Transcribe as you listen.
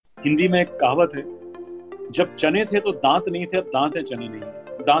हिंदी में एक कहावत है, जब चने थे तो दांत नहीं थे, अब दांत है चने नहीं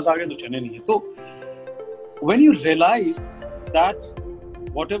है, दांत आ गए तो चने नहीं है. तो when you realize that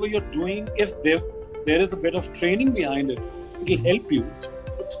whatever you're doing, if there is a bit of training behind it, it will help you.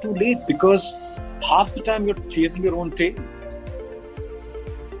 It's too late because half the time you're chasing your own tail.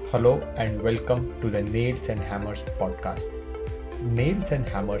 Hello and welcome to the Nails and Hammers podcast. Nails and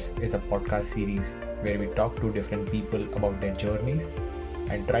Hammers is a podcast series where we talk to different people about their journeys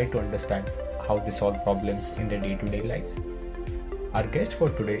and try to understand how they solve problems in their day-to-day lives. Our guest for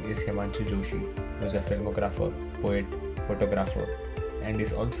today is Himanshu Joshi, who is a filmographer, poet, photographer, and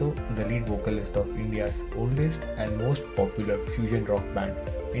is also the lead vocalist of India's oldest and most popular fusion rock band,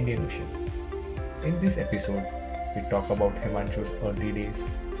 Indian Ocean. In this episode, we talk about Himanshu's early days,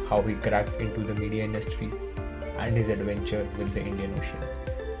 how he cracked into the media industry, and his adventure with the Indian Ocean.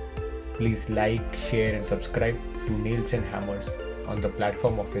 Please like, share, and subscribe to Nails and Hammers on the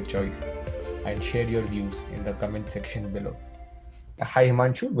platform of your choice, and share your views in the comment section below. Hi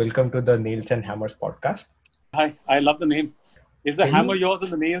Himanshu, welcome to the Nails and Hammers podcast. Hi, I love the name. Is the Can hammer you- yours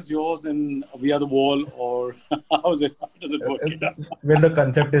and the nails yours and we are the wall, or how does it work? Well, the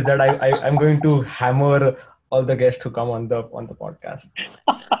concept is that I'm going to hammer all the guests who come on the podcast.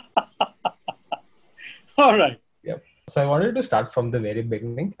 All right. Yep. So I wanted to start from the very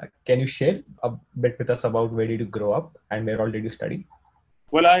beginning. Can you share a bit with us about where did you grow up and where all did you study?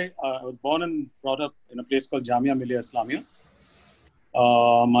 Well, I was born and brought up in a place called Jamia Millia Islamia.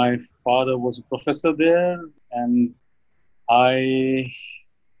 My father was a professor there, and I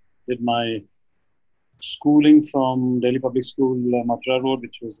did my schooling from Delhi Public School, Mathura Road,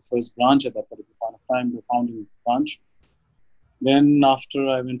 which was the first branch at that particular point of time, the founding branch. Then after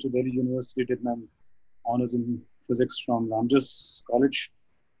I went to Delhi University, did my honors in physics from Ramjas College.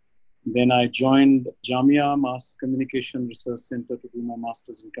 Then I joined Jamia Mass Communication Research Center to do my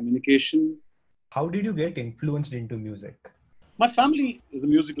master's in communication. How did you get influenced into music? My family is a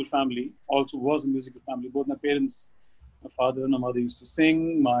musical family, also was a musical family. Both my parents, my father and my mother used to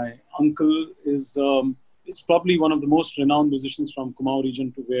sing. My uncle is probably one of the most renowned musicians from Kumaon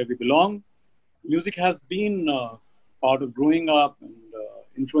region to where we belong. Music has been part of growing up, and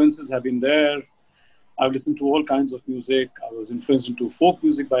influences have been there. I've listened to all kinds of music. I was influenced into folk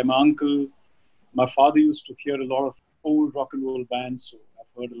music by my uncle. My father used to hear a lot of old rock and roll bands, so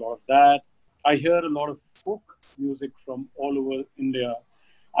I've heard a lot of that. I hear a lot of folk music from all over India.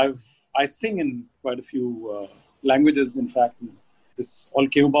 I sing in quite a few languages. In fact, this all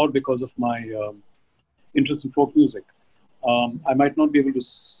came about because of my interest in folk music. I might not be able to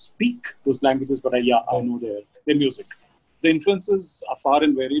speak those languages, but I know their music. The influences are far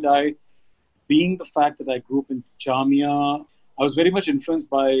and varied. Being the fact that I grew up in Jamia, I was very much influenced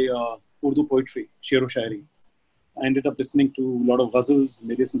by Urdu poetry, Sher o Shairi. I ended up listening to a lot of ghazals.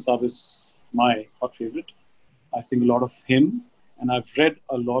 Mehdi Hasan Saab is my hot favorite. I sing a lot of him, and I've read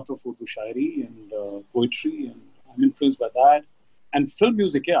a lot of Urdu Shairi and poetry, and I'm influenced by that. And film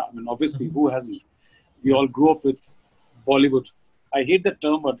music, yeah. I mean, obviously, who hasn't? We all grew up with Bollywood. I hate that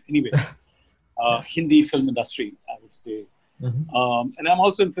term, but anyway, Hindi film industry, I would say. And I'm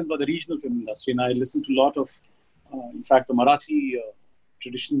also influenced by the regional film industry, and I listen to a lot of, in fact, the Marathi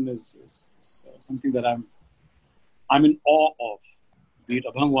tradition is something that I'm in awe of. Be it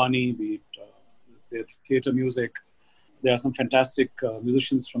Abhangwani, be it their theatre music. There are some fantastic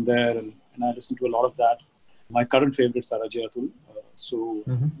musicians from there, and I listen to a lot of that. My current favorites are Ajay Atul.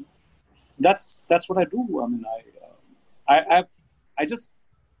 That's what I do. I mean, I just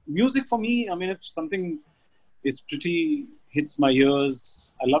music for me. I mean, if something is pretty hits my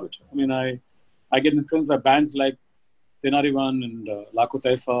ears, I love it. I mean, I get influenced by bands like Tenarivan and Lako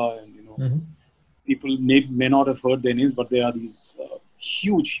Taifa, and people may not have heard their names, but they are these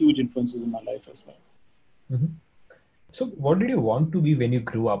huge influences in my life as well. So, what did you want to be when you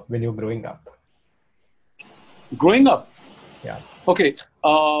grew up? When you were growing up? Growing up, yeah. Okay.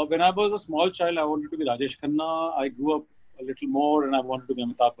 When I was a small child, I wanted to be Rajesh Khanna. I grew up a little more, and I wanted to be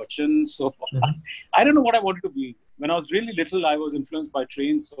Amitabh Bachchan. So I don't know what I wanted to be. When I was really little, I was influenced by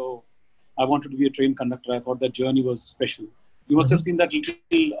trains, so I wanted to be a train conductor. I thought that journey was special. You must have seen that little,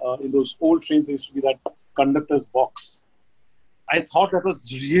 in those old trains, there used to be that conductor's box. I thought that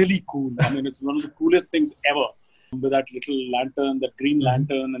was really cool. I mean, it's one of the coolest things ever. With that little lantern, that green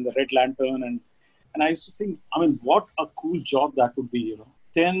lantern and the red lantern. And I used to think, I mean, what a cool job that would be,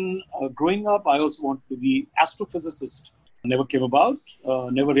 Then growing up, I also wanted to be astrophysicist. Never came about.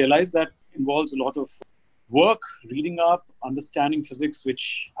 Never realized that involves a lot of work, reading up, understanding physics,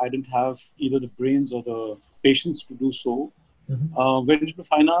 which I didn't have either the brains or the patience to do so. Went into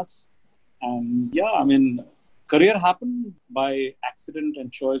fine arts. And yeah, I mean, career happened by accident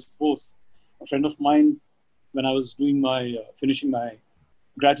and choice both. A friend of mine, when I was doing my finishing my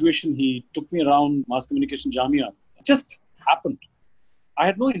graduation, he took me around mass communication Jamia. It just happened. I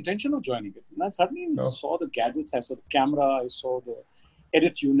had no intention of joining it. And I suddenly saw the gadgets. I saw the camera. I saw the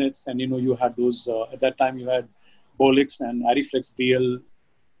edit units. And, you had those, at that time you had Bolix and Ariflex BL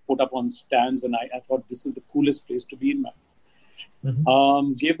put up on stands. And I thought this is the coolest place to be in, man.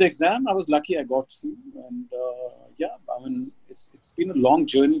 Gave the exam. I was lucky I got through. And it's been a long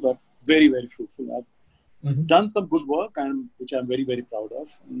journey, but very, very fruitful. I've done some good work, which I'm very, very proud of.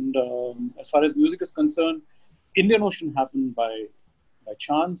 And as far as music is concerned, Indian Ocean happened by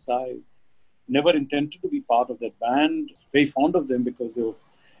chance. I never intended to be part of that band. Very fond of them because they were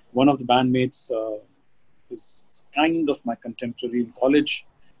one of the bandmates is kind of my contemporary in college.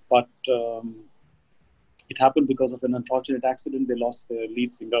 But it happened because of an unfortunate accident. They lost their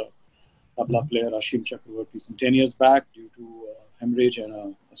lead singer, tabla player Ashim Chakravarti, some 10 years back due to hemorrhage and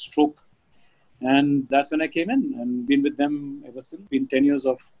a stroke. And that's when I came in and been with them ever since. Been 10 years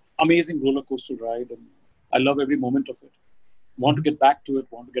of amazing roller coaster ride, and I love every moment of it. Want to get back to it,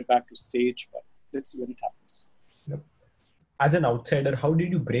 want to get back to stage, but let's see when it happens. Yep. As an outsider, how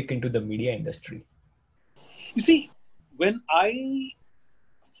did you break into the media industry? You see, when I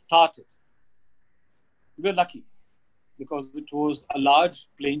started, we were lucky because it was a large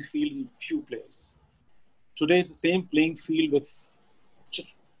playing field with few players. Today, it's the same playing field with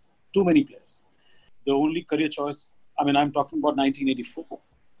just too many players. The only career choice, I'm talking about 1984.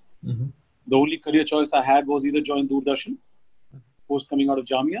 The only career choice I had was either join Doordarshan, post coming out of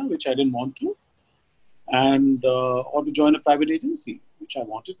Jamia, which I didn't want to, and or to join a private agency, which I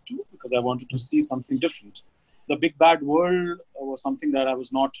wanted to because I wanted to see something different. The big bad world was something that I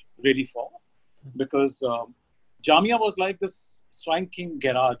was not ready for because Jamia was like this swanking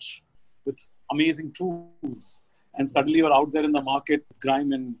garage with amazing tools, and suddenly you're out there in the market,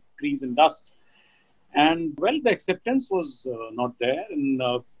 grime and grease and dust. And well, the acceptance was not there. And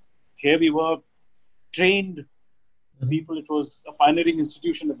here we were trained people. It was a pioneering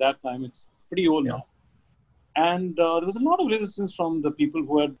institution at that time. It's pretty old now. And there was a lot of resistance from the people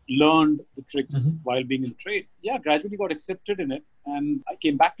who had learned the tricks while being in the trade. Yeah, gradually got accepted in it. And I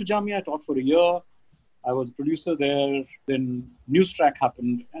came back to Jamia. I taught for a year. I was a producer there. Then Newstrack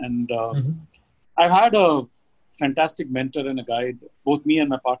happened. And I've had a fantastic mentor and a guide, both me and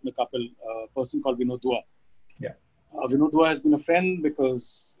my partner couple, a person called Vinod Dua. Vinod Dua has been a friend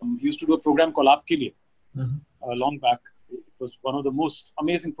because he used to do a program called Aapke Liye long back. It was one of the most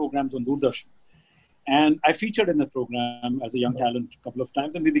amazing programs on Doordarshan. And I featured in the program as a young talent a couple of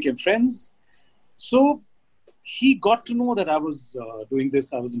times, and we became friends. So he got to know that I was doing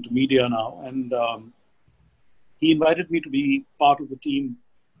this. I was into media now. And he invited me to be part of the team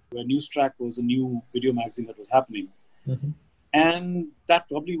where Newstrack was a new video magazine that was happening. And that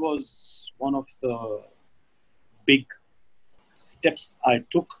probably was one of the big steps I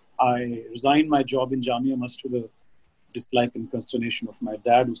took. I resigned my job in Jamia, much to the dislike and consternation of my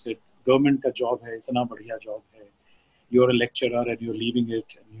dad, who said, government ka job hai, itna badhiya job hai. You're a lecturer and you're leaving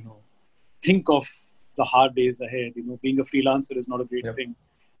it. And, think of the hard days ahead. Being a freelancer is not a great thing.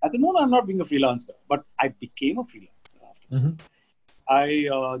 I said, no, I'm not being a freelancer. But I became a freelancer after.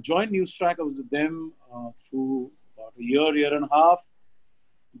 I joined Newstrack. I was with them through about a year and a half.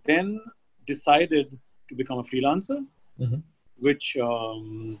 Then decided to become a freelancer, which,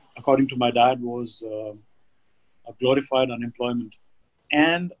 according to my dad, was a glorified unemployment.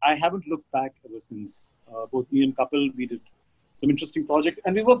 And I haven't looked back ever since. Both me and couple, we did some interesting project,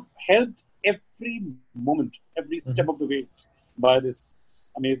 and we were helped every moment, every step of the way by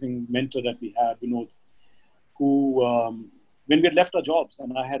this amazing mentor that we had, Vinod, who... when we had left our jobs,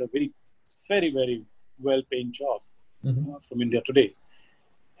 and I had a very, very, very well-paying job from India Today.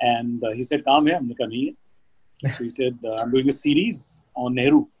 And he said, "Kaam hai?" हमने कहा नहीं है. So he said, "I'm doing a series on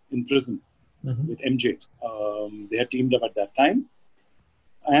Nehru in prison with MJ." They had teamed up at that time.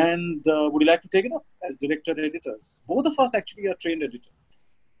 And would you like to take it up as director editors? Both of us actually are trained editors.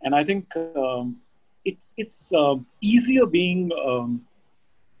 And I think it's easier being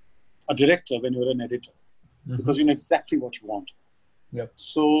a director when you're an editor. Because you know exactly what you want.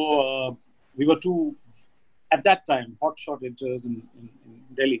 So we were two, at that time, hotshot editors in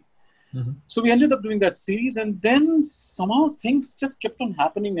Delhi. So we ended up doing that series, and then somehow things just kept on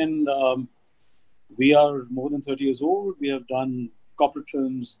happening. And we are more than 30 years old. We have done corporate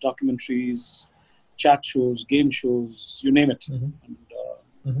films, documentaries, chat shows, game shows, you name it.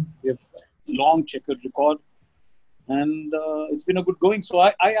 And we have a long checkered record. And it's been a good going. So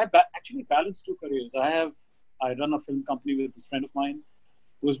I actually balanced two careers. I run a film company with this friend of mine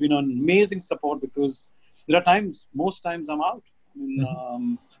who has been an amazing support because There are times, most times I'm out. I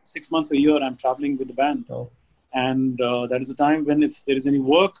mean, 6 months a year, I'm traveling with the band. Oh. And that is the time when if there is any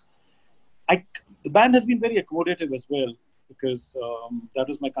work, the band has been very accommodative as well, because that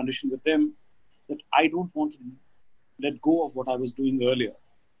was my condition with them, that I don't want to let go of what I was doing earlier.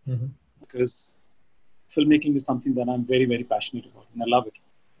 Because filmmaking is something that I'm very, very passionate about, and I love it.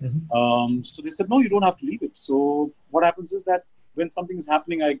 So they said, no, you don't have to leave it. So what happens is that when something is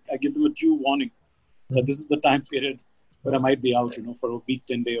happening, I give them a due warning that this is the time period where I might be out, for a week,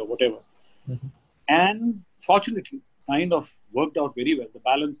 10 day or whatever. And fortunately, kind of worked out very well.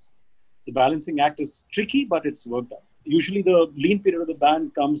 The balancing act is tricky, but it's worked out. Usually the lean period of the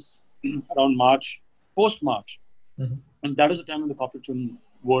band comes around March, post-March. And that is the time when the corporate film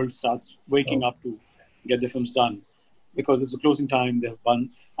world starts waking up to get their films done, because it's a closing time. They have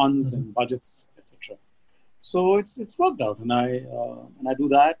funds and budgets, etc. So it's worked out, and I do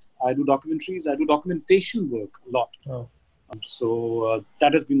that. I do documentaries. I do documentation work a lot. So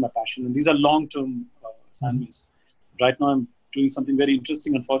that has been my passion, and these are long-term assignments. Right now, I'm doing something very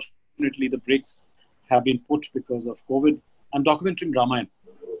interesting. Unfortunately, the brakes have been put because of COVID. I'm documenting Ramayana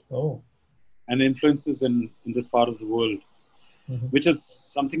and the influences in this part of the world, which is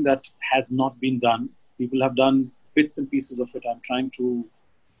something that has not been done. People have done bits and pieces of it. I'm trying to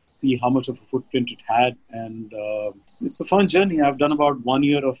see how much of a footprint it had, and it's a fun journey. I've done about 1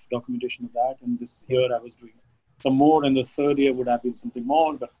 year of documentation of that, and this year I was doing some more, and the third year would have been something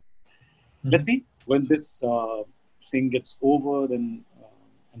more. But let's see when this thing gets over, then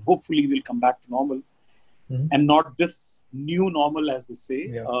and hopefully we'll come back to normal, and not this new normal, as they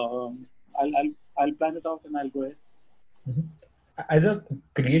say. I'll plan it out and I'll go ahead. As a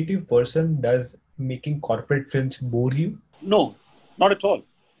creative person, does making corporate films bore you? No, not at all.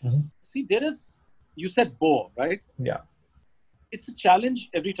 See, you said bore, right? Yeah. It's a challenge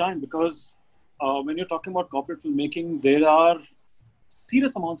every time, because when you're talking about corporate filmmaking, there are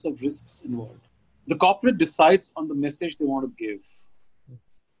serious amounts of risks involved. The corporate decides on the message they want to give.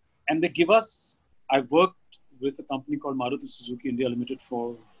 And they give us, I've worked with a company called Maruti Suzuki India Limited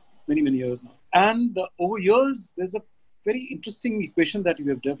for many, many years now. And over years, there's a very interesting equation that we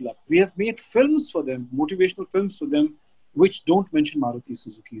have developed. We have made films for them, motivational films for them, which don't mention Maruti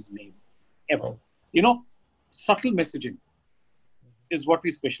Suzuki's name ever. Subtle messaging is what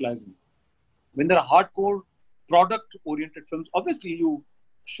we specialize in. When there are hardcore product-oriented films, obviously you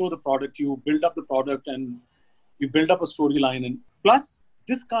show the product, you build up the product, and you build up a storyline. And plus,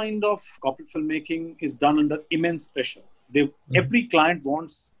 this kind of corporate filmmaking is done under immense pressure. Every client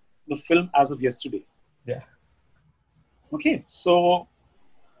wants the film as of yesterday. Yeah. Okay, so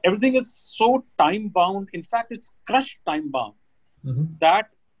everything is so time-bound. In fact, it's crushed time-bound.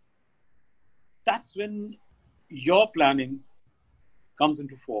 That's when your planning comes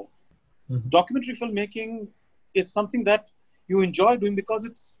into fore. Documentary filmmaking is something that you enjoy doing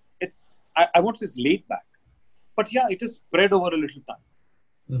because I won't say it's laid back, but yeah, it is spread over a little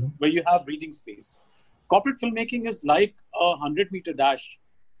time where you have breathing space. Corporate filmmaking is like a 100-meter dash,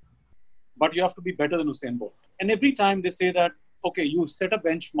 but you have to be better than Usain Bolt. And every time they say that, okay, you set a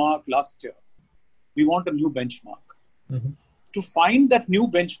benchmark last year, we want a new benchmark. To find that new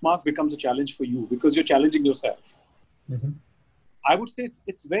benchmark becomes a challenge for you because you're challenging yourself. I would say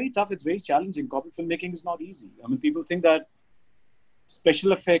it's very tough. It's very challenging. Corporate filmmaking is not easy. I mean, people think that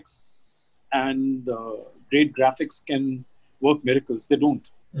special effects and great graphics can work miracles. They don't.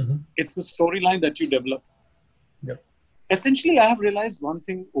 It's the storyline that you develop. Essentially, I have realized one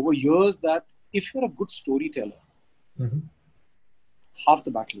thing over years, that if you're a good storyteller, half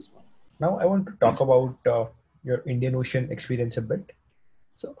the battle is won. Now, I want to talk about your Indian Ocean experience a bit.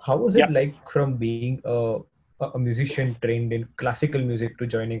 So how was it like from being a musician trained in classical music to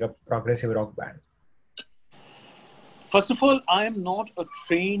joining a progressive rock band? First of all, I am not a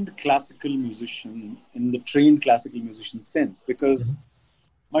trained classical musician in the trained classical musician sense, because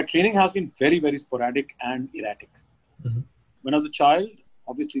my training has been very, very sporadic and erratic. When I was a child,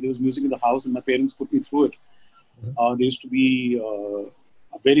 obviously there was music in the house and my parents put me through it. There used to be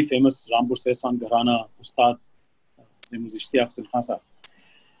a very famous Rampur Sehswaan Gharana Ustad. His name was Ishtiyaq Hussain Khan Sahab.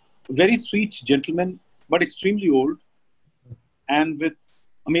 Very sweet gentleman, but extremely old and with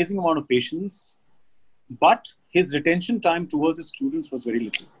amazing amount of patience. But his retention time towards his students was very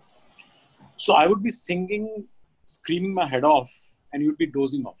little. So I would be singing, screaming my head off, and he would be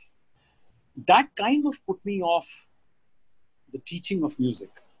dozing off. That kind of put me off the teaching of music.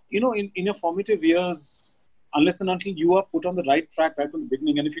 In your formative years, unless and until you are put on the right track right from the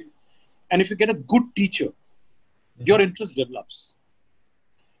beginning, and if you get a good teacher, your interest develops.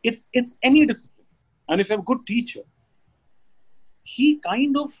 It's any discipline. And if you have a good teacher, he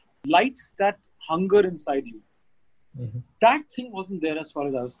kind of lights that hunger inside you. Mm-hmm. That thing wasn't there as far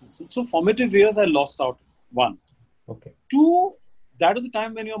as I was concerned. So formative years, I lost out. One. Okay. Two, that is a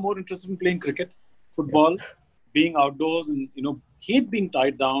time when you're more interested in playing cricket, football, being outdoors, and hate being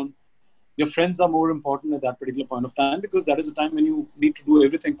tied down. Your friends are more important at that particular point of time, because that is a time when you need to do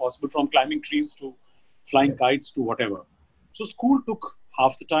everything possible, from climbing trees to flying kites to whatever. So school took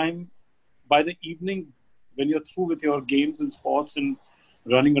half the time. By the evening, when you're through with your games and sports and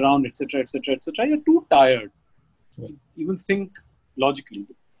running around, etc., etc., etc., you're too tired to even think logically.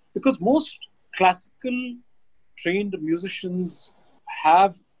 Because most classical trained musicians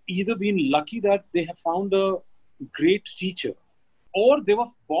have either been lucky that they have found a great teacher, or they were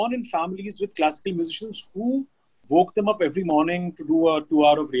born in families with classical musicians who woke them up every morning to do a 2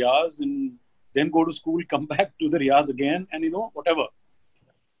 hour of riyaz and then go to school, come back, do the riyaz again, and whatever.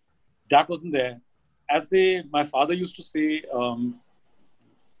 That wasn't there. As my father used to say,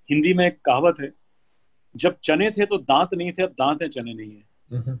 Hindi में एक कहावत है, जब चने थे तो दांत नहीं थे, अब दांत है चने नहीं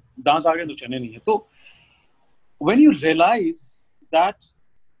है, दांत आ गए तो चने नहीं है. तो when you realize that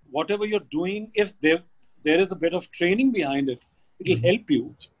whatever you're doing, if there is a bit of training behind it, it'll help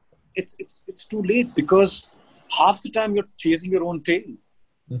you. It's too late, because half the time you're chasing your own tail.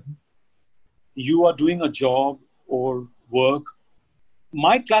 You are doing a job or work.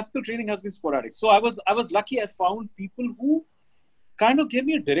 My classical training has been sporadic. So I was lucky. I found people who kind of gave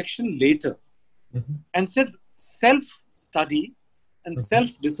me a direction later and said self-study and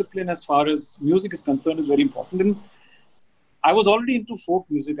self-discipline as far as music is concerned is very important. And I was already into folk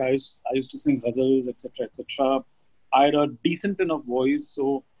music. I used to sing ghazals, etc., etc. I had a decent enough voice,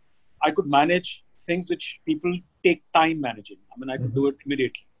 so I could manage things which people take time managing. I mean, I could do it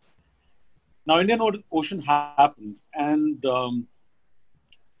immediately. Now, Indian Ocean happened, and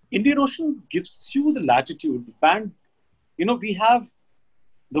Indian Ocean gives you the latitude. The band, we have,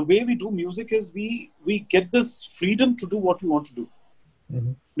 the way we do music is we get this freedom to do what we want to do.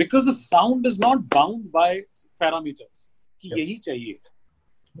 Because the sound is not bound by parameters. Yahi chahiye.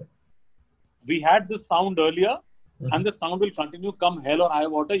 We had this sound earlier, and the sound will continue come hell or high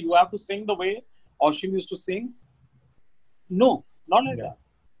water. You have to sing the way Oshim used to sing. No, not like that.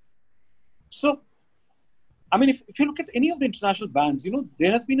 So, I mean, if you look at any of the international bands,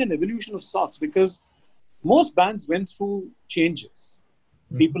 there has been an evolution of sorts, because most bands went through changes.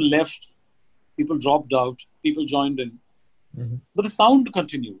 People left, people dropped out, people joined in. But the sound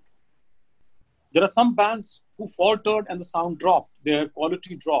continued. There are some bands who faltered and the sound dropped, their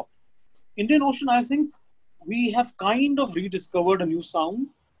quality dropped. Indian Ocean, I think, we have kind of rediscovered a new sound,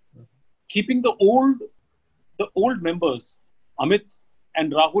 keeping the old members, Amit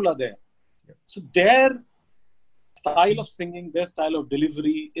and Rahul, are there. So their style of singing, their style of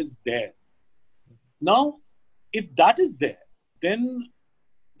delivery is there. Now, if that is there, then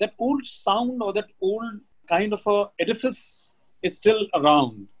that old sound or that old kind of a edifice is still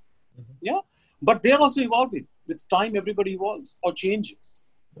around. But they're also evolving. With time, everybody evolves or changes.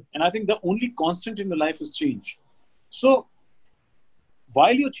 And I think the only constant in the life is change. So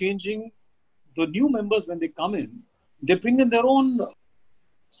while you're changing, the new members, when they come in, they bring in their own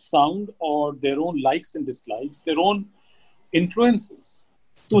sound or their own likes and dislikes, their own influences.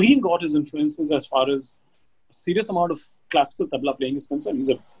 Tuhin got his influences as far as a serious amount of classical tabla playing is concerned.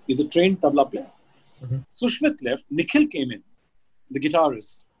 He's a trained tabla player. Sushmit left. Nikhil came in, the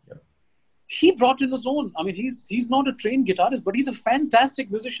guitarist. He brought in his own. I mean, he's not a trained guitarist, but he's a fantastic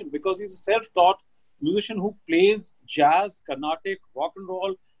musician, because he's a self-taught musician who plays jazz, Carnatic, rock and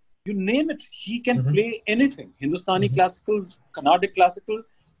roll. You name it, he can play anything. Hindustani classical, Carnatic classical.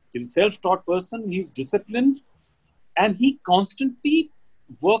 He's a self-taught person. He's disciplined, and he constantly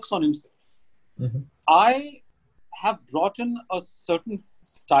works on himself. I have brought in a certain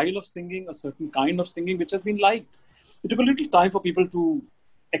style of singing, a certain kind of singing, which has been liked. It took a little time for people to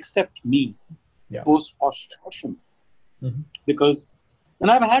accept me post Oshim. Because,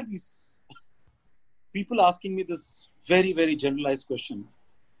 and I've had these people asking me this very, very generalized question: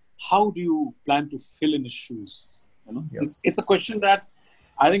 how do you plan to fill in his shoes? It's a question that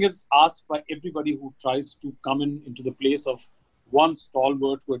I think it's asked by everybody who tries to come into the place of one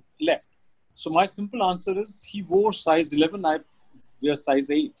stalwart who had left. So my simple answer is, he wore size 11, I wear size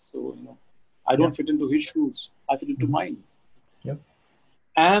 8. So, I don't fit into his shoes. I fit into mine.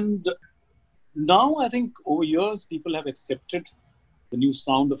 And now I think over years, people have accepted the new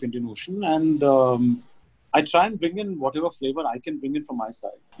sound of Indian Ocean. And I try and bring in whatever flavor I can bring in from my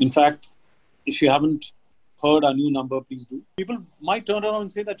side. In fact, if you haven't heard our new number, please do. People might turn around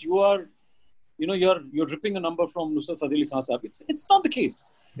and say that you're ripping a number from Nusrat Fateh Ali Khan Sahib. It's not the case.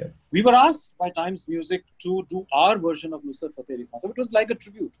 We were asked by Times Music to do our version of Nusrat Fateh Ali Khan Sahib. It was like a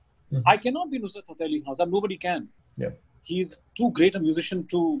tribute. I cannot be Nusrat Fateh Ali Khan. Nobody can. Yeah. He's too great a musician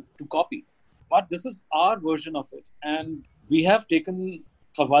to copy. But this is our version of it. And we have taken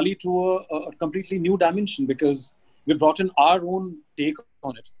Qawwali to a completely new dimension because we brought in our own take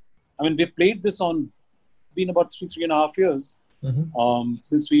on it. I mean, we played this on, it's been about 3.5 years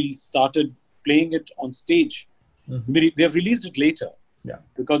since we started playing it on stage. We have released it later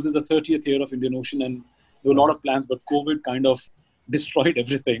because it's the 30th year of Indian Ocean and there were a lot of plans, but COVID kind of destroyed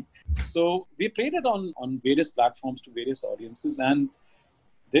everything. So we played it on various platforms to various audiences and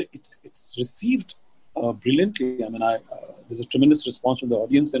it's received brilliantly. I mean, there's a tremendous response from the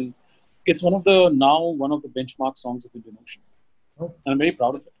audience and it's one of the benchmark songs of Indian Ocean. And I'm very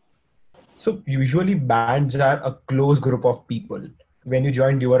proud of it. So usually bands are a close group of people. When you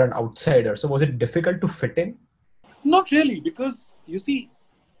joined, you were an outsider. So was it difficult to fit in? Not really, because you see,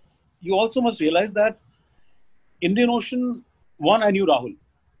 you also must realize that Indian Ocean, one, I knew Rahul.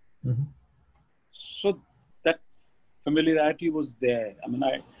 So that familiarity was there. I mean,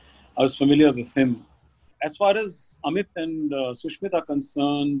 I was familiar with him. As far as Amit and Sushmit are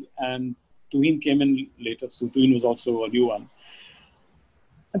concerned, and Tuhin came in later, so Tuhin was also a new one.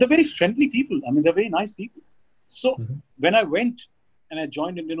 And they're very friendly people. I mean, they're very nice people. So when I went and I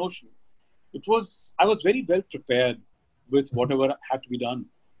joined Indian Ocean, I was very well prepared with whatever had to be done.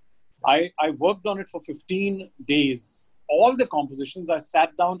 I worked on it for 15 days. All the compositions, I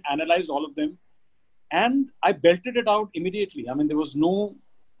sat down, analyzed all of them, and I belted it out immediately. I mean,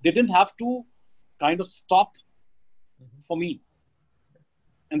 they didn't have to kind of stop for me.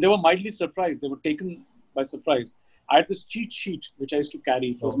 And they were mildly surprised. They were taken by surprise. I had this cheat sheet, which I used to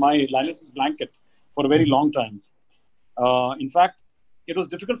carry. It was my Linus's blanket for a very long time. In fact, it was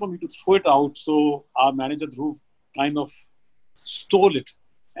difficult for me to throw it out. So our manager, Dhruv, kind of stole it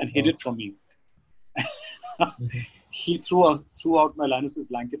and hid it from me. He threw out my Linus's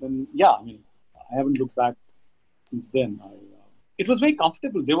blanket. And yeah, I mean, I haven't looked back since then. It was very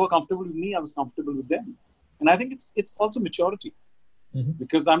comfortable. They were comfortable with me. I was comfortable with them. And I think it's also maturity.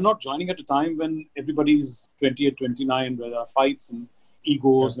 Because I'm not joining at a time when everybody's 28, 29, where there are fights and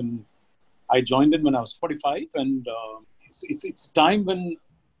egos. And I joined in when I was 45. And it's a time when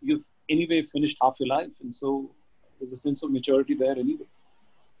you've anyway finished half your life. And so there's a sense of maturity there anyway.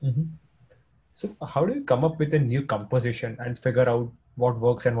 So how do you come up with a new composition and figure out what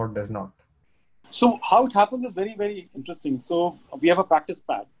works and what does not? So how it happens is very, very interesting. So we have a practice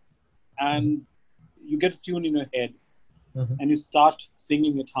pad and you get a tune in your head and you start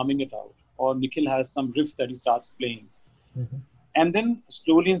singing it, humming it out. Or Nikhil has some riff that he starts playing. And then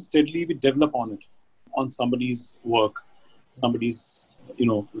slowly and steadily we develop on it, on somebody's work, somebody's,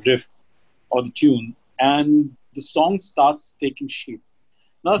 riff or the tune. And the song starts taking shape.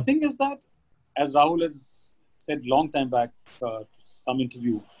 Now the thing is that, as Rahul has said long time back to some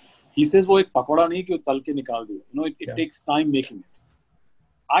interview, he says, "वो एक पकौड़ा नहीं कि वो तल के निकाल दिया." It takes time making it.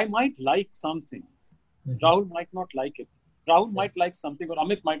 I might like something. Rahul might not like it. Rahul might like something, or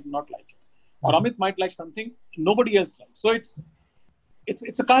Amit might not like it. Or Amit might like something nobody else likes. So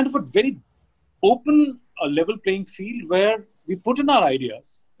it's a kind of a very open, level playing field where we put in our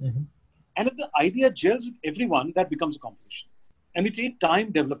ideas. And if the idea gels with everyone, that becomes a composition. And we take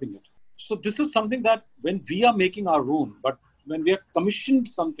time developing it. So this is something that when we are making our own, but when we are commissioned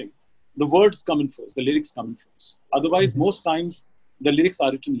something, the words come in first, the lyrics come in first. Otherwise, most times, the lyrics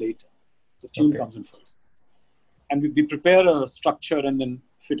are written later. The tune comes in first. And we prepare a structure and then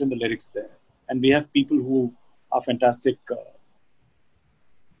fit in the lyrics there. And we have people who are fantastic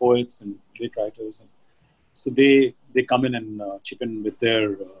poets and great writers. And so they come in and chip in with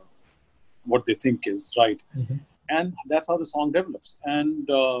their what they think is right. And that's how the song develops. And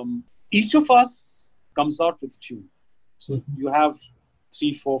each of us comes out with a tune. So you have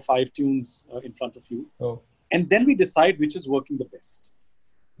 3, 4, 5 tunes in front of you. And then we decide which is working the best.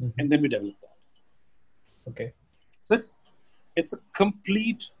 And then we develop that. Okay. So it's a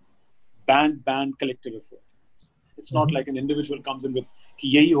complete band collective effort. It's not like an individual comes in with ki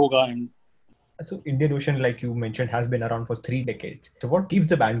yahi hoga. And so Indian Ocean, like you mentioned, has been around for 3 decades. So what keeps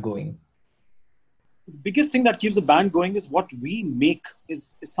the band going? The biggest thing that keeps the band going is what we make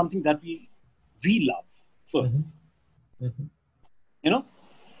is something that we love first.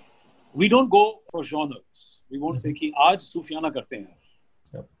 We don't go for genres. We won't say ki aaj Sufiana karte hain.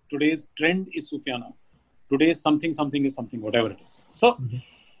 Today's trend is Sufiana. Today's something is something, whatever it is. So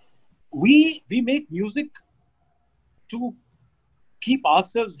we make music to keep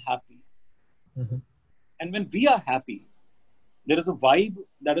ourselves happy. And when we are happy, there is a vibe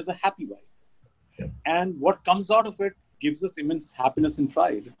that is a happy vibe. And what comes out of it gives us immense happiness and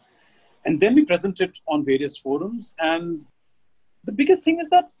pride. And then we present it on various forums. And the biggest thing is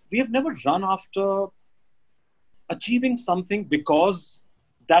that we have never run after achieving something because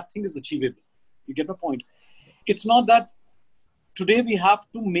that thing is achievable. You get my point? It's not that today we have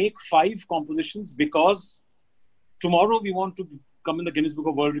to make 5 compositions because tomorrow we want to come in the Guinness Book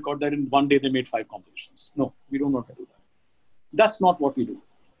of World Record that in one day they made 5 compositions. No, we don't want to do that. That's not what we do.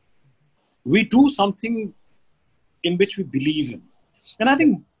 We do something in which we believe in. And I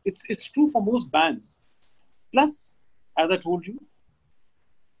think it's true for most bands. Plus, as I told you,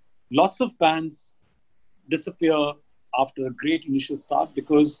 lots of bands disappear after a great initial start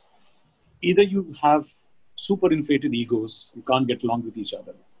because either you have super inflated egos, you can't get along with each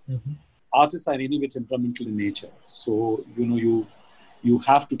other. Mm-hmm. Artists are anyway temperamental in nature. So, you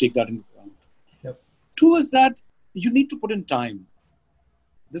have to take that into account. Yep. 2 is that you need to put in time.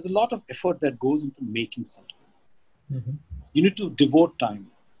 There's a lot of effort that goes into making something. Mm-hmm. You need to devote time.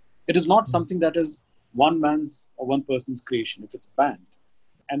 It is not something that is one man's or one person's creation. If it's a band,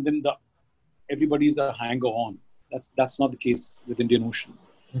 and then everybody's a hanger-on. That's not the case with Indian Ocean.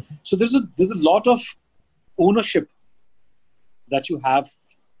 Mm-hmm. So there's a lot of ownership that you have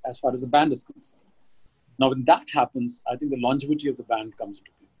as far as a band is concerned. Now, when that happens, I think the longevity of the band comes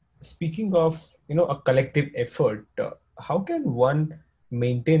into play. Speaking of, a collective effort, how can one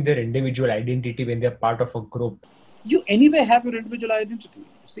maintain their individual identity when they're part of a group? You anyway have your individual identity.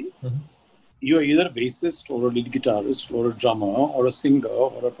 See, Mm-hmm. you're either a bassist or a lead guitarist or a drummer or a singer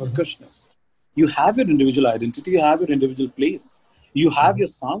or a percussionist. You have your individual identity. You have your individual place. You have your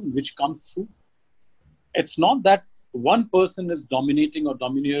sound which comes through. It's not that one person is dominating or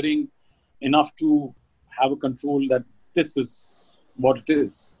domineering enough to have a control that this is what it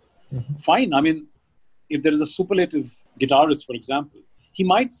is. Mm-hmm. Fine. I mean, if there is a superlative guitarist, for example, he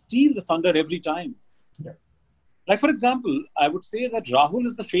might steal the thunder every time. Yeah. Like, for example, I would say that Rahul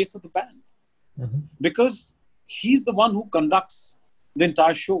is the face of the band. Mm-hmm. Because he's the one who conducts the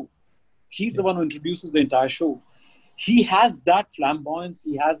entire show. He's the one who introduces the entire show. He has that flamboyance.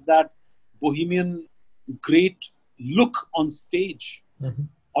 He has that bohemian, great look on stage, Mm-hmm.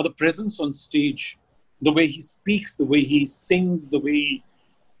 or the presence on stage, the way he speaks, the way he sings, the way he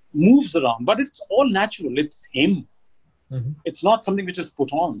moves around. But it's all natural. It's him. Mm-hmm. It's not something which is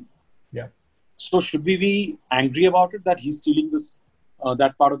put on. Yeah. So should we be angry about it that he's stealing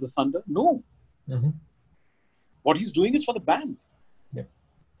that part of the thunder? No. Mm-hmm. What he's doing is for the band. Yeah.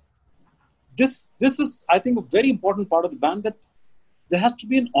 This is, I think, a very important part of the band, that there has to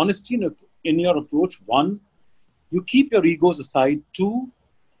be an honesty in your approach. 1, you keep your egos aside. 2,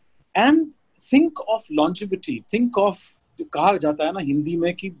 and think of longevity. Think of, कहा जाता है ना हिंदी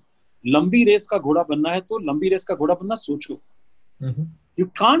में कि लंबी race का घोड़ा बनना है तो लंबी रेस का घोड़ा बनना सोचो. Mm-hmm. You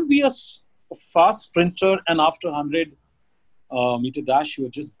can't be a fast sprinter and after 100 meter dash you are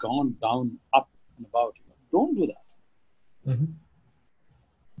just gone down, up and about. Don't do that. Mm-hmm.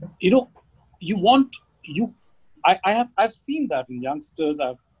 I've seen that in youngsters.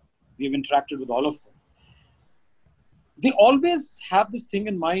 We've interacted with all of them. They always have this thing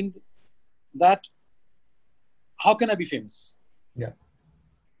in mind that how can I be famous? Yeah.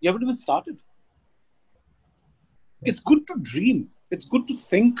 You haven't even started. It's good to dream. It's good to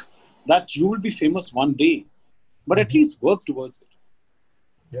think that you will be famous one day, but at least work towards it.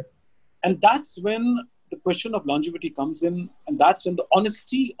 Yeah. And that's when the question of longevity comes in, and that's when the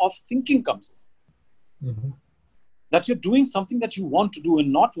honesty of thinking comes in. Mm-hmm. That you're doing something that you want to do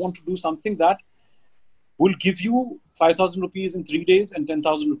and not want to do something that will give you 5,000 rupees in 3 days and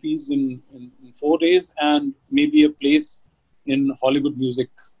 10,000 rupees in 4 days and maybe a place in Hollywood music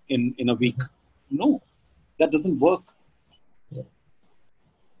in a week. No, that doesn't work. Yeah.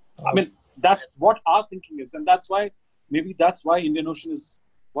 I mean, that's what our thinking is. And that's why Indian Ocean is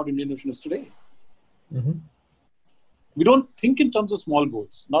what Indian Ocean is today. Mm-hmm. We don't think in terms of small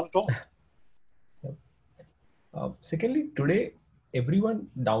goals, not at all. Secondly, today, everyone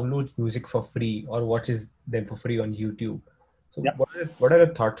downloads music for free or watches them for free on YouTube. So what are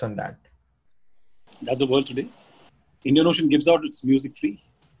your thoughts on that? That's the world today. Indian Ocean gives out its music free.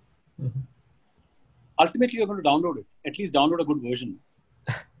 Mm-hmm. Ultimately, you're going to download it. At least download a good version.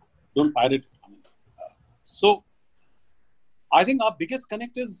 Don't pirate it. So, I think our biggest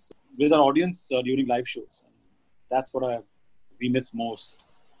connect is with our audience during live shows. That's what we miss most.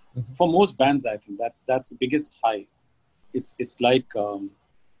 Mm-hmm. For most bands, I think that's the biggest high. It's like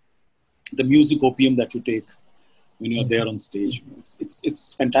the music opium that you take when you're there on stage.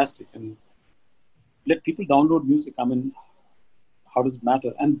 It's fantastic. And let people download music. I mean, how does it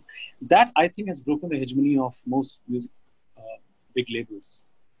matter? And that, I think, has broken the hegemony of most music big labels.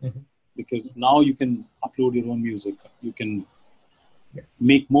 Mm-hmm. Because now you can upload your own music. You can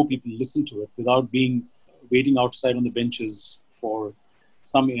make more people listen to it without waiting outside on the benches for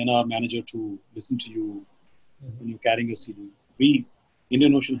some A&R manager to listen to you when you're carrying your CD. We,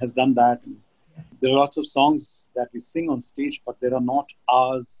 Indian Ocean has done that. And there are lots of songs that we sing on stage, but there are not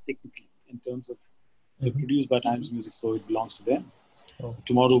ours technically in terms of they're produced by Times Music, so it belongs to them. Oh.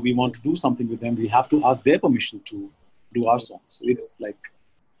 Tomorrow we want to do something with them, we have to ask their permission to do our song. So it's like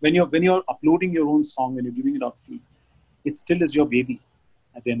when you're uploading your own song, when you're giving it out free, it still is your baby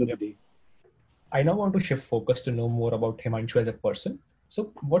at the end of the day. I now want to shift focus to know more about Himanshu as a person.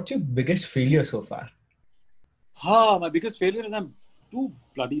 So what's your biggest failure so far? My biggest failure is I'm too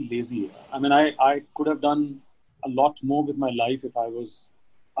bloody lazy. I mean, I could have done a lot more with my life if I was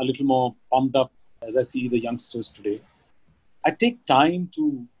a little more pumped up as I see the youngsters today. I take time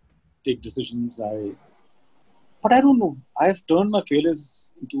to take decisions. But I don't know. I have turned my failures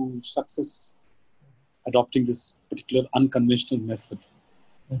into success, adopting this particular unconventional method.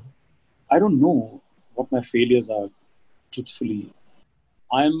 I don't know what my failures are, truthfully.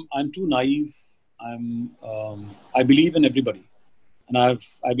 I'm too naive. I believe in everybody, and I've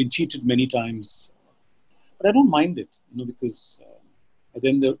been cheated many times, but I don't mind it, because at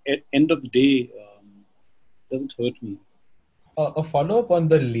the end of the day, it doesn't hurt me. A follow-up on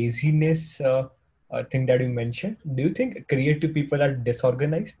the laziness thing that you mentioned. Do you think creative people are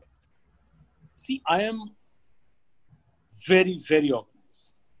disorganized? See, I am very, very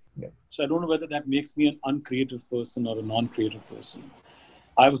organized. Yeah. So I don't know whether that makes me an uncreative person or a non-creative person.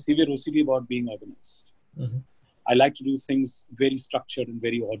 I have a severe OCD about being organized. I like to do things very structured and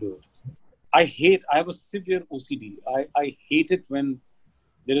very ordered. I have a severe OCD. I hate it when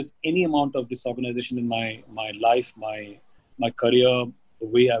there is any amount of disorganization in my life, my career, the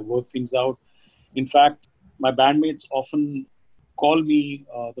way I work things out. In fact, my bandmates often call me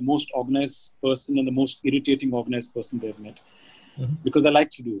the most organized person and the most irritating organized person they've met, because I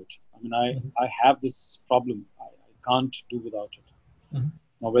like to do it. I mean, I have this problem. I can't do without it.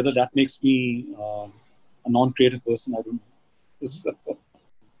 Now, whether that makes me a non-creative person, I don't know.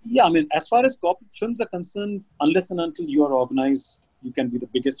 Yeah, I mean, as far as corporate films are concerned, unless and until you are organized, you can be the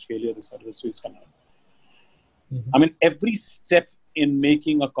biggest failure this side of the Suez Canal. I mean, every step in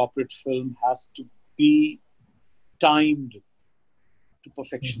making a corporate film has to be timed to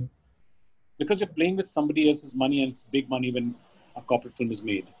perfection. Because you're playing with somebody else's money, and it's big money when a corporate film is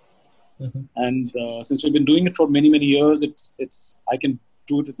made. And since we've been doing it for many, many years, I can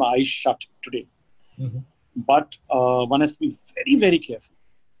do it with my eyes shut today. But one has to be very, very careful.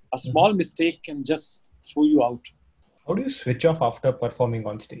 A small mistake can just throw you out. How do you switch off after performing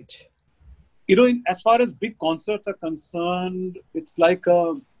on stage? As far as big concerts are concerned, it's like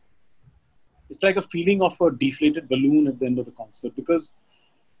a feeling of a deflated balloon at the end of the concert, because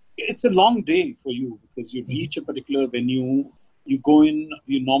it's a long day for you, because you reach a particular venue, you go in,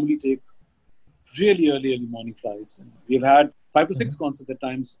 you normally take really early morning flights. And we've had 5 to 6 concerts at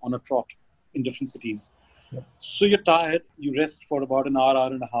times on a trot in different cities. So you're tired, you rest for about an hour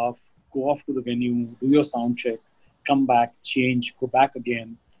and a half, go off to the venue, do your sound check, come back, change, go back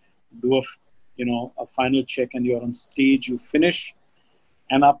again, do a final check, and you're on stage, you finish,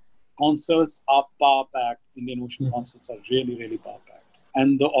 and our concerts are power-packed. Indian Ocean concerts are really, really power-packed.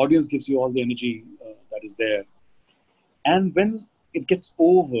 And the audience gives you all the energy that is there. And when it gets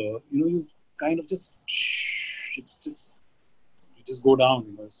over, you kind of you just go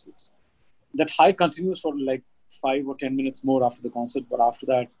down. That high continues for like 5 or 10 minutes more after the concert, but after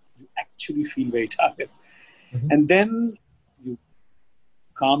that, you actually feel very tired. And then you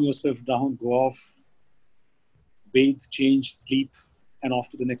calm yourself down, go off, bathe, change, sleep, and off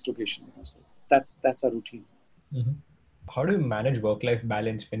to the next location. So that's our routine. How do you manage work-life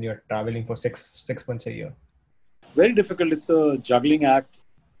balance when you're traveling for six months a year? Very difficult. It's a juggling act.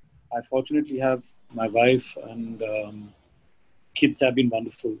 I fortunately have my wife, and kids have been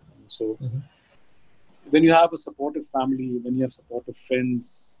wonderful. So when you have a supportive family, when you have supportive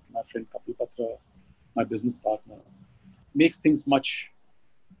friends, my friend Kapil Patra, my business partner, makes things much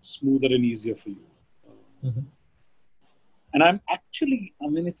smoother and easier for you. And I'm actually,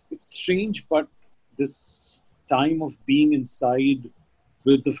 it's strange, but this time of being inside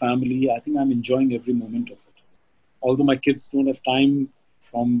with the family, I think I'm enjoying every moment of it. Although my kids don't have time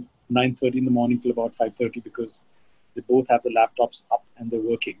from 9:30 in the morning till about 5:30, because they both have the laptops up and they're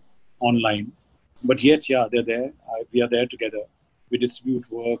working online. But yet, they're there. We are there together. We distribute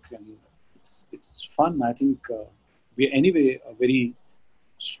work, and it's fun. I think we're anyway a very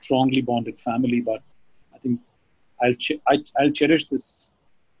strongly bonded family. But I think I'll cherish this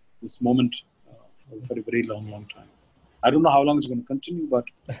moment for a very long time. I don't know how long it's going to continue, but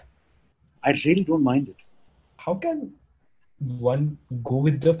I really don't mind it. How can one go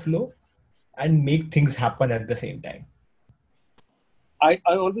with the flow and make things happen at the same time? I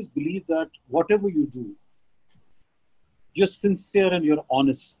always believe that whatever you do, you're sincere and you're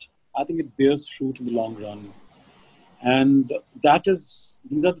honest. I think it bears fruit in the long run. And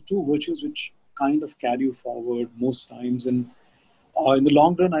these are the two virtues which kind of carry you forward most times. And in the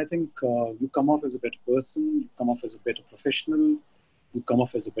long run, I think you come off as a better person, you come off as a better professional, you come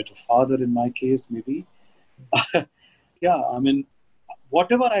off as a better father in my case, maybe. Yeah, I mean,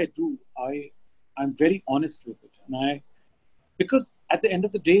 whatever I do, I'm very honest with it. Because at the end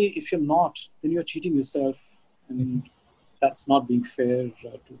of the day, if you're not, then you're cheating yourself. And that's not being fair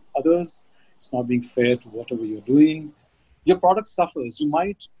to others. It's not being fair to whatever you're doing. Your product suffers. You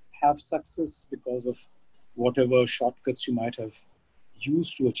might have success because of whatever shortcuts you might have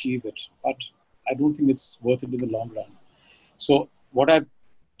used to achieve it, but I don't think it's worth it in the long run. So what I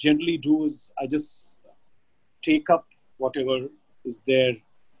generally do is I just take up whatever is there.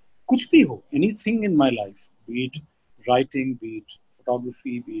 Kuch bhi ho, anything in my life, be it writing, be it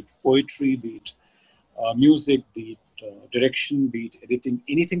photography, be it poetry, be it music, be it direction, be it editing,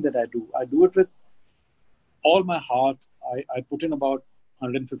 anything that I do it with all my heart. I put in about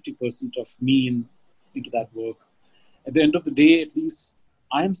 150% of me into that work. At the end of the day, at least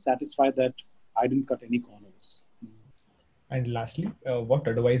I am satisfied that I didn't cut any corners. And lastly, what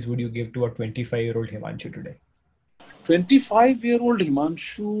advice would you give to a 25-year-old Himanshu today? 25-year-old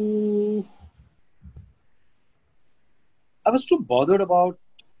Himanshu, I was too bothered about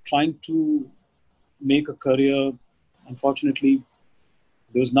trying to make a career. Unfortunately,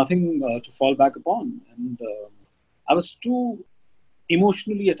 there was nothing to fall back upon. And I was too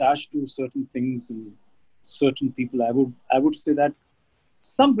emotionally attached to certain things and certain people. I would say that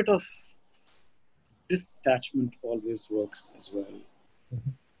some bit of detachment always works as well.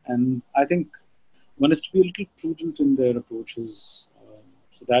 Mm-hmm. And I think one is to be a little prudent in their approaches.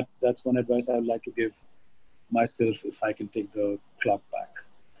 So that's one advice I would like to give myself if I can take the clock back.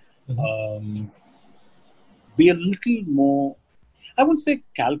 Mm-hmm. Be a little more, I wouldn't say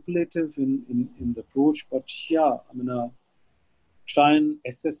calculative in the approach, but yeah, I'm going to try and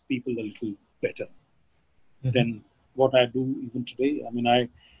assess people a little better than what I do even today. I mean,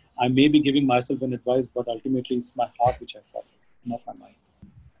 I may be giving myself an advice, but ultimately it's my heart which I follow, not my mind.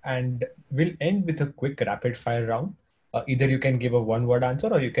 And we'll end with a quick rapid fire round. Either you can give a one-word answer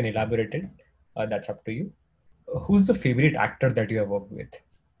or you can elaborate it. That's up to you. Who's the favorite actor that you have worked with?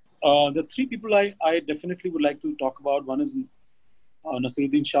 The three people I definitely would like to talk about. One is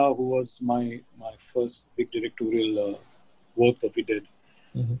Naseeruddin Shah, who was my first big directorial work that we did.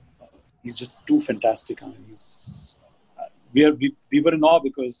 Mm-hmm. He's just too fantastic. I mean, we were in awe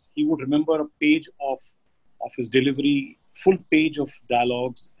because he would remember a page of his delivery, full page of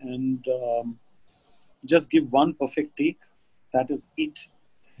dialogues, and just give one perfect take. That is it.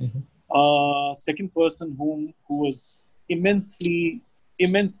 Mm-hmm. Second person who was immensely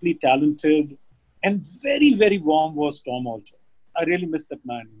talented and very, very warm was Tom Alter. I really miss that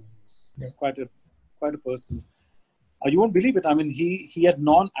man. He's quite a person. You won't believe it. I mean, he had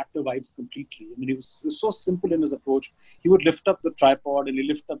non-actor vibes completely. I mean, he was so simple in his approach. He would lift up the tripod and he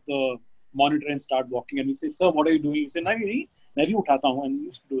lift up the monitor and start walking. And he said, "Sir, what are you doing?" He said, "Nahi, uthata hu," and he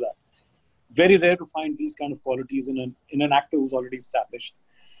used to do that. Very rare to find these kind of qualities in an actor who's already established.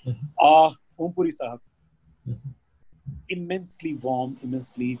 Mm-hmm. Om Puri Sahab, immensely warm,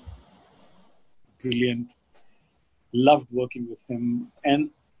 immensely brilliant. Loved working with him. And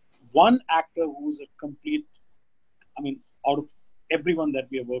one actor who's a complete, I mean, out of everyone that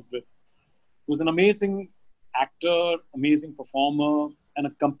we have worked with, who's an amazing actor, amazing performer, and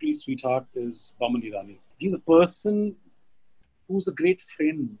a complete sweetheart is Boman Irani. He's a person who's a great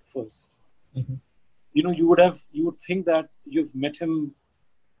friend first. Mm-hmm. You know, you would think that you've met him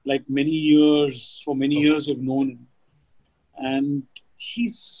like for many years you've known him. And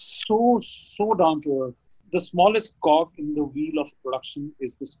he's so down to earth. The smallest cog in the wheel of production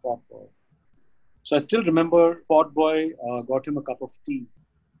is the spot boy. So I still remember Spot Boy got him a cup of tea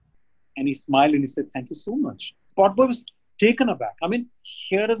and he smiled and he said, "Thank you so much." Spot Boy was taken aback. I mean,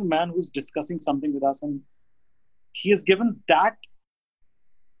 here is a man who's discussing something with us and he has given that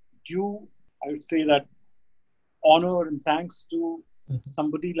due, I would say, that honor and thanks to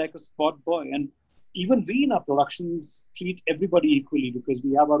somebody like a Spot Boy. And even we in our productions treat everybody equally because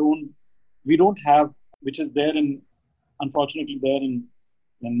we have our own, we don't have, which is there unfortunately there in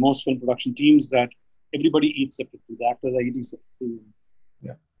most film production teams, that everybody eats separately. The actors are eating separately.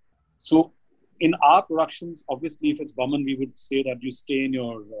 Yeah. So in our productions, obviously, if it's Boman, we would say that you stay in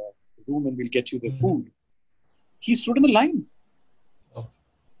your room and we'll get you the food. He stood in the line. Oh.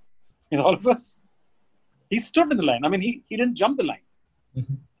 In all of us. He stood in the line. I mean, he didn't jump the line.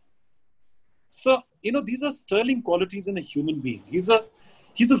 Mm-hmm. So these are sterling qualities in a human being. He's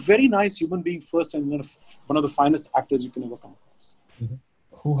a very nice human being first, and one of the finest actors you can ever come across. Mhm.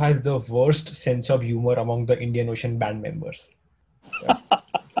 Who has the worst sense of humor among the Indian Ocean band members? Yeah.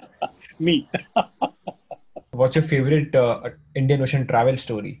 Me. What's your favorite Indian Ocean travel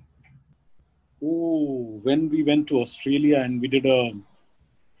story? Oh, when we went to Australia and we did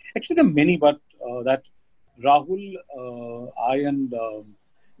actually there are many, but that Rahul, I and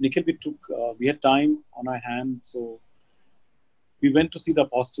Nikhil, we had time on our hand, so we went to see the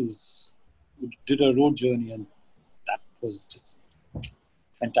Apostles. We did a road journey, and that was just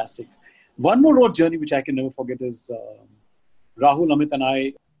fantastic. One more road journey which I can never forget is Rahul, Amit, and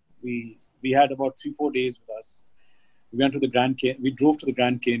I. We had about 3-4 days with us. We went to the We drove to the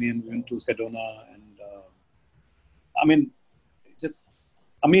Grand Canyon. We went to Sedona, and I mean, just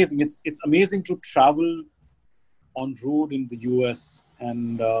amazing. It's amazing to travel on road in the US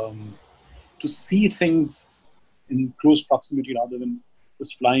and to see things in close proximity rather than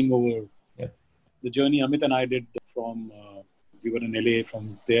just flying over. Yeah. The journey Amit and I did from we were in LA,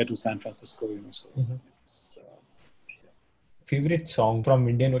 from there to San Francisco. So it's, Favorite song from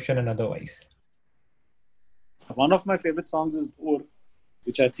Indian Ocean and otherwise? one of my favorite songs is Bhor,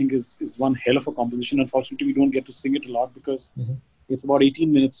 which I think is one hell of a composition. Unfortunately, we don't get to sing it a lot because it's about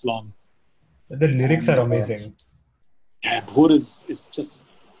 18 minutes long. The lyrics are amazing. Yeah, Bhor is just.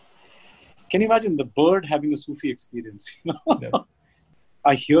 Can you imagine the bird having a Sufi experience? Yeah.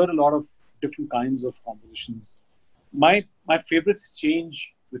 I hear a lot of different kinds of compositions. My favorites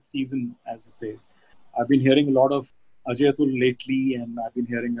change with season, as they say. I've been hearing a lot of Ajay Atul lately, and I've been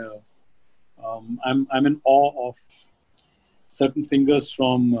hearing I'm in awe of certain singers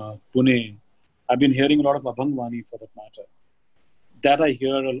from Pune. I've been hearing a lot of Abhangwani, for that matter. That I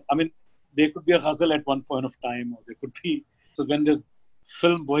hear. I mean, there could be a ghazal at one point of time, or there could be. So when this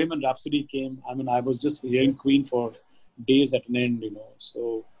film Bohemian Rhapsody came, I mean, I was just hearing Queen for days at an end.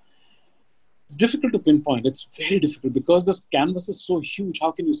 So it's difficult to pinpoint. It's very difficult because this canvas is so huge.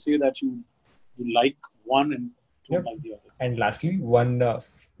 How can you say that you like one and don't like the other? And lastly, one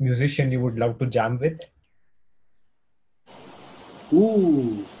musician you would love to jam with?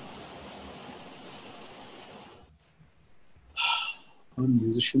 Ooh. One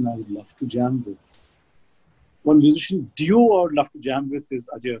musician I would love to jam with. One musician duo I would love to jam with is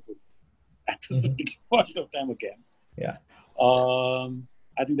Ajay Atul. At this point of time again. Yeah.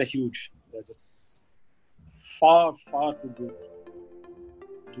 I think they're huge. They're just far, far too good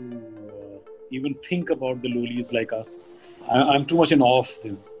to even think about the lowlies like us. I'm too much in awe of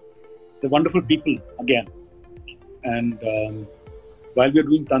them. They're wonderful people, again. And while we're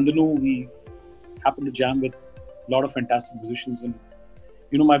doing Tandanu, we happen to jam with a lot of fantastic musicians. And,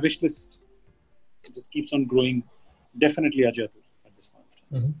 my wish list just keeps on growing. Definitely Ajay Atul at this point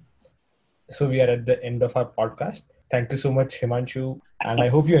of time. So we are at the end of our podcast. Thank you so much, Himanshu. And I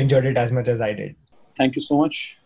hope you enjoyed it as much as I did. Thank you so much.